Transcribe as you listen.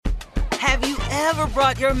Have you ever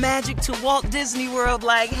brought your magic to Walt Disney World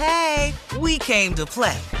like, hey, we came to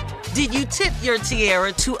play? Did you tip your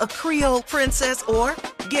tiara to a Creole princess or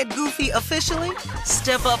get goofy officially?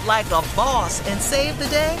 Step up like a boss and save the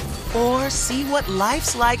day? Or see what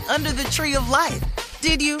life's like under the tree of life?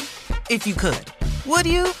 Did you? If you could. Would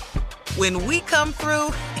you? When we come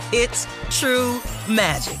through, it's true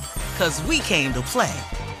magic. 'Cause we came to play.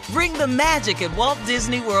 Bring the magic at Walt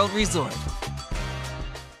Disney World Resort.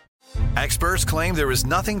 Experts claim there is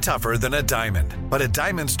nothing tougher than a diamond. But at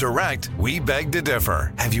Diamonds Direct, we beg to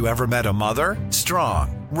differ. Have you ever met a mother?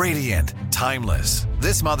 Strong, radiant, timeless.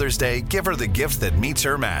 This Mother's Day, give her the gift that meets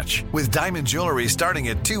her match. With diamond jewelry starting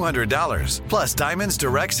at $200. Plus Diamonds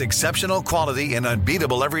Direct's exceptional quality and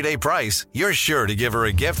unbeatable everyday price, you're sure to give her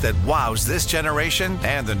a gift that wows this generation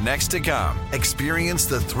and the next to come. Experience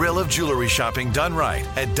the thrill of jewelry shopping done right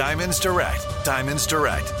at Diamonds Direct. Diamonds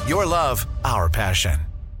Direct. Your love, our passion.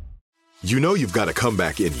 You know you've got a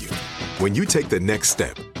comeback in you. When you take the next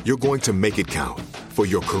step, you're going to make it count. For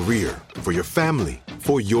your career, for your family,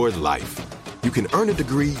 for your life. You can earn a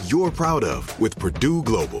degree you're proud of with Purdue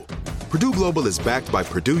Global. Purdue Global is backed by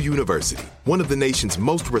Purdue University, one of the nation's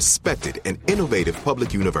most respected and innovative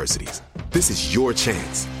public universities. This is your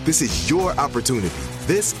chance. This is your opportunity.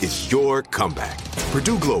 This is your comeback.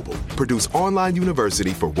 Purdue Global, Purdue's online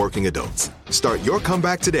university for working adults. Start your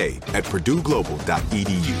comeback today at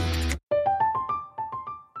purdueglobal.edu.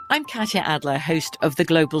 I'm Katya Adler, host of The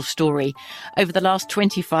Global Story. Over the last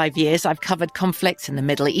 25 years, I've covered conflicts in the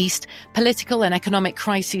Middle East, political and economic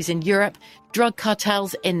crises in Europe, drug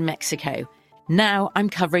cartels in Mexico. Now I'm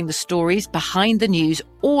covering the stories behind the news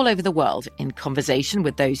all over the world in conversation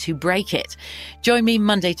with those who break it. Join me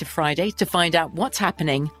Monday to Friday to find out what's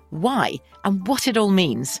happening, why, and what it all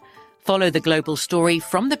means. Follow The Global Story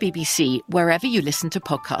from the BBC wherever you listen to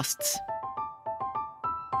podcasts.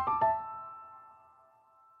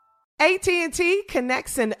 AT&T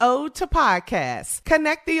connects an ode to podcasts.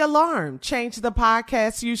 Connect the alarm. Change the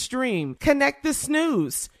podcast you stream. Connect the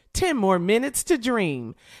snooze. 10 more minutes to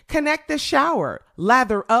dream. Connect the shower.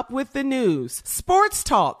 Lather up with the news. Sports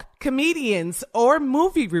talk, comedians, or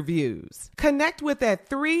movie reviews. Connect with that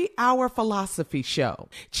 3-hour philosophy show.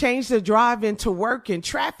 Change the drive into work and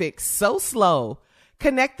traffic so slow.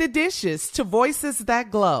 Connect the dishes to voices that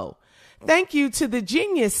glow. Thank you to the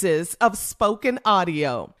geniuses of spoken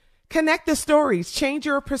audio. Connect the stories, change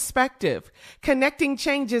your perspective. Connecting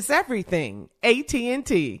changes everything.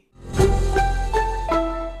 AT&T.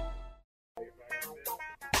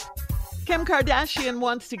 Kim Kardashian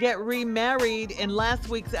wants to get remarried. In last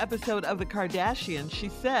week's episode of The Kardashians, she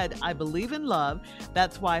said, "I believe in love.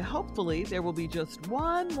 That's why hopefully there will be just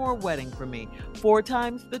one more wedding for me. 4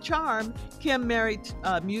 times the charm." Kim married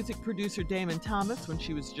music producer Damon Thomas when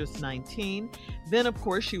she was just 19. Then, of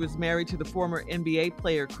course, she was married to the former NBA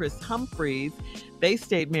player Chris Humphries. They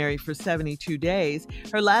stayed married for 72 days.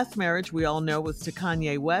 Her last marriage, we all know, was to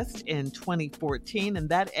Kanye West in 2014, and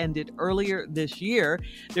that ended earlier this year.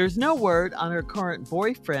 There's no word on her current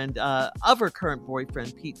boyfriend,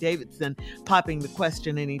 Pete Davidson, popping the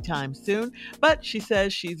question anytime soon, but she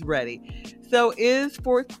says she's ready. So is the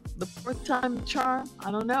fourth time the charm?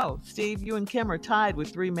 I don't know. Steve, you and Kim are tied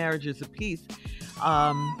with 3 marriages apiece.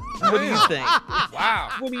 What do you think?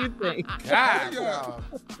 Wow. What do you think? God, wow.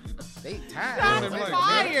 They tied. Shots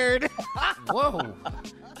fired. Whoa.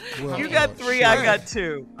 Well, You got 3, I got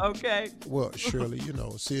 2. Okay. Well, Shirley,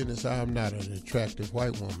 seeing as I'm not an attractive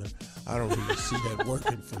white woman, I don't really see that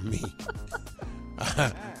working for me.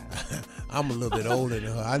 I'm a little bit older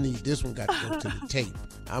than her. I need this one got to go to the tape.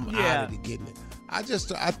 I'm already getting it. I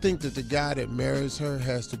think that the guy that marries her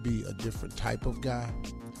has to be a different type of guy.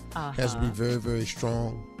 Has to be very, very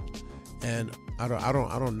strong. And I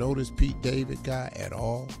don't know this Pete David guy at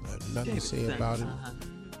all. I have nothing to say about him.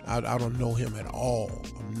 I don't know him at all.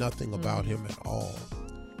 Nothing about him at all.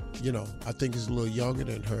 I think he's a little younger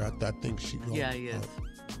than her. I think she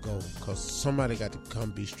go because somebody got to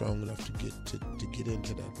come be strong enough to get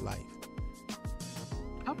into that life.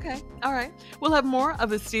 Okay. All right. We'll have more of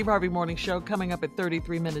the Steve Harvey Morning Show coming up at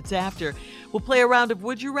 33 minutes after. We'll play a round of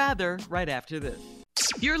Would You Rather right after this.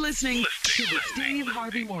 You're listening to the Steve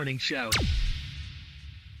Harvey Morning Show.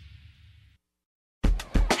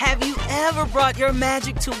 Have you ever brought your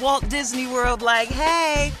magic to Walt Disney World like,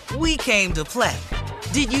 hey, we came to play?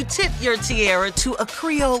 Did you tip your tiara to a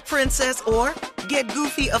Creole princess or get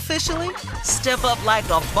goofy officially? Step up like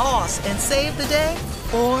a boss and save the day?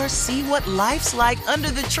 Or see what life's like under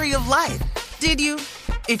the tree of life? Did you?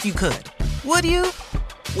 If you could. Would you?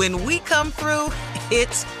 When we come through,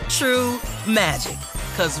 it's true magic.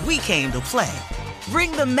 'Cause we came to play.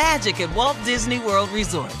 Bring the magic at Walt Disney World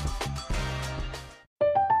Resort.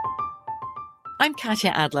 I'm Katya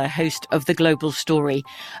Adler, host of The Global Story.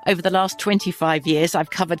 Over the last 25 years, I've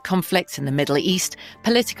covered conflicts in the Middle East,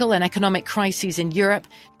 political and economic crises in Europe,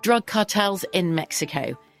 drug cartels in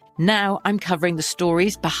Mexico. Now I'm covering the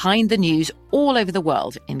stories behind the news all over the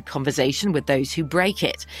world in conversation with those who break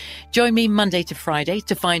it. Join me Monday to Friday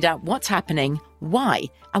to find out what's happening, why,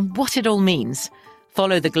 and what it all means.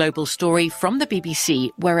 Follow The Global Story from the BBC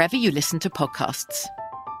wherever you listen to podcasts.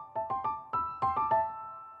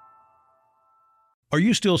 Are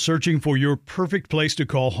you still searching for your perfect place to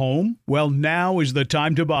call home? Well, now is the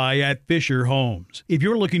time to buy at Fisher Homes. If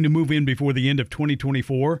you're looking to move in before the end of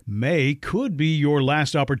 2024, May could be your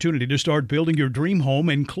last opportunity to start building your dream home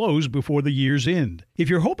and close before the year's end. If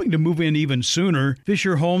you're hoping to move in even sooner,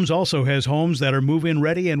 Fisher Homes also has homes that are move-in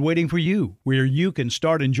ready and waiting for you, where you can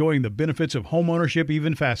start enjoying the benefits of homeownership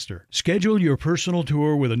even faster. Schedule your personal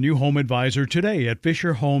tour with a new home advisor today at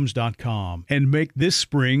FisherHomes.com and make this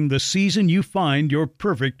spring the season you find your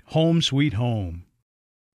perfect home sweet home.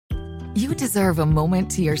 You deserve a moment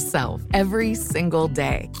to yourself every single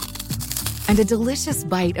day. And a delicious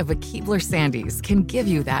bite of a Keebler Sandies can give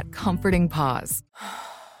you that comforting pause.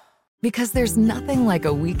 Because there's nothing like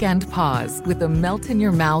a weekend pause with the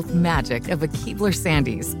melt-in-your-mouth magic of a Keebler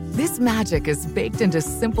Sandies. This magic is baked into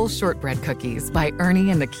simple shortbread cookies by Ernie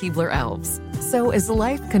and the Keebler Elves. So as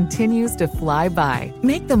life continues to fly by,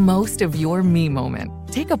 make the most of your me moment.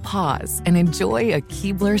 Take a pause and enjoy a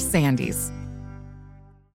Keebler Sandies.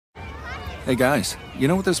 Hey guys, you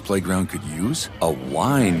know what this playground could use? A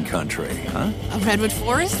wine country, huh? A redwood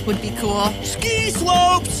forest would be cool. Ski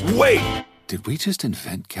slopes! Wait! Did we just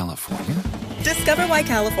invent California? Discover why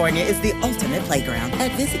California is the ultimate playground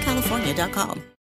at visitcalifornia.com.